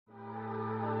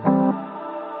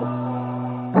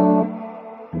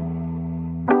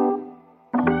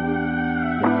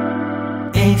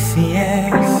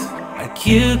ACS,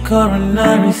 acute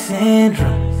coronary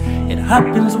syndrome. It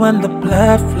happens when the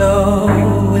blood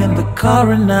flow in the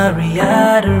coronary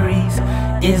arteries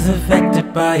is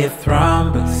affected by a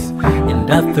thrombus, and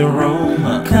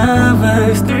atheroma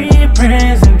covers 3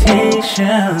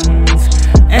 presentations: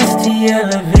 ST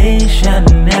elevation,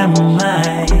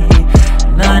 MI,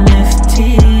 non-ST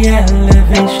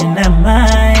elevation,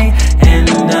 MI, and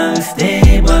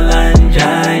unstable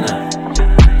angina.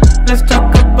 Let's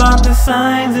talk about the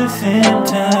signs and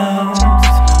symptoms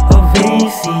of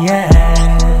ACS.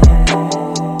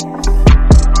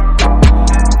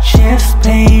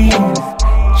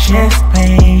 Chest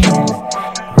pain,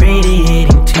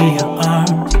 radiating to your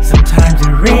arms. Sometimes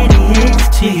it radiates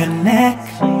to your neck,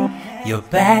 your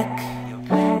back,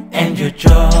 and your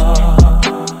jaw.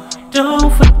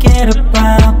 Don't forget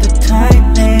about the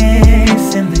tightness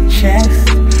in the chest.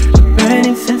 The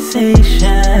burning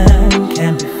sensation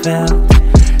can be felt.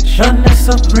 Shortness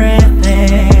of breath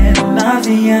and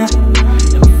nausea.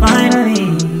 And finally,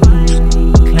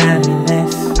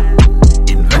 cleanliness.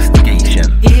 Investigation.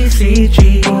 ECG.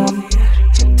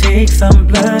 Take some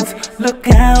bloods. Look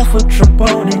out for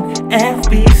troponin,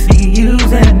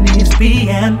 FBCUs, and these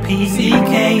BNP,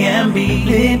 CKMB,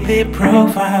 lipid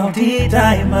profile,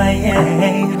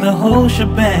 D-dimer, the whole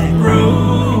shebang.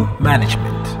 Bro,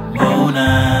 management.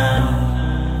 Mona.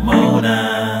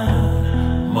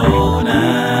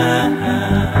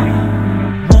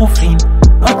 Morphine,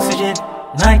 oxygen,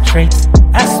 nitrates,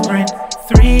 aspirin,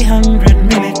 300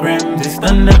 milligrams is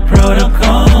under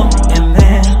protocol. And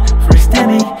then for a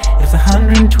STEMI, it's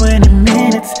 120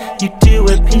 minutes. You do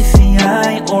a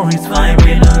PCI or it's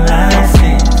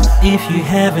fibrinolysis. If you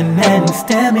have an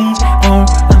STEMI or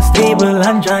unstable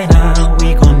angina,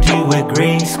 we gon' do a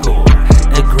gray score.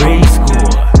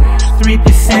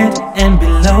 3% and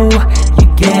below, you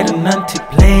get an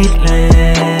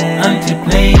antiplatelet.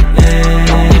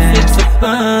 If it's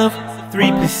above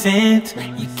 3%,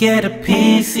 you get a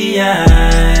PCI.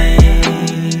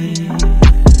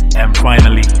 And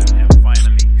finally,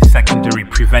 secondary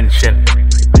prevention: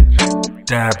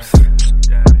 DABs,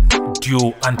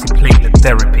 dual antiplatelet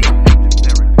therapy,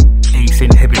 ACE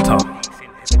inhibitor,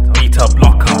 beta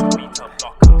blocker,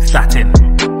 statin.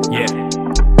 Yeah.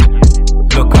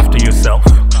 Look after yourself,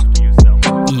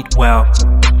 eat well,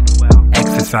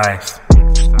 exercise,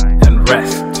 and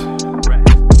rest.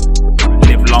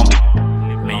 Live long,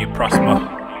 may you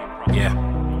prosper.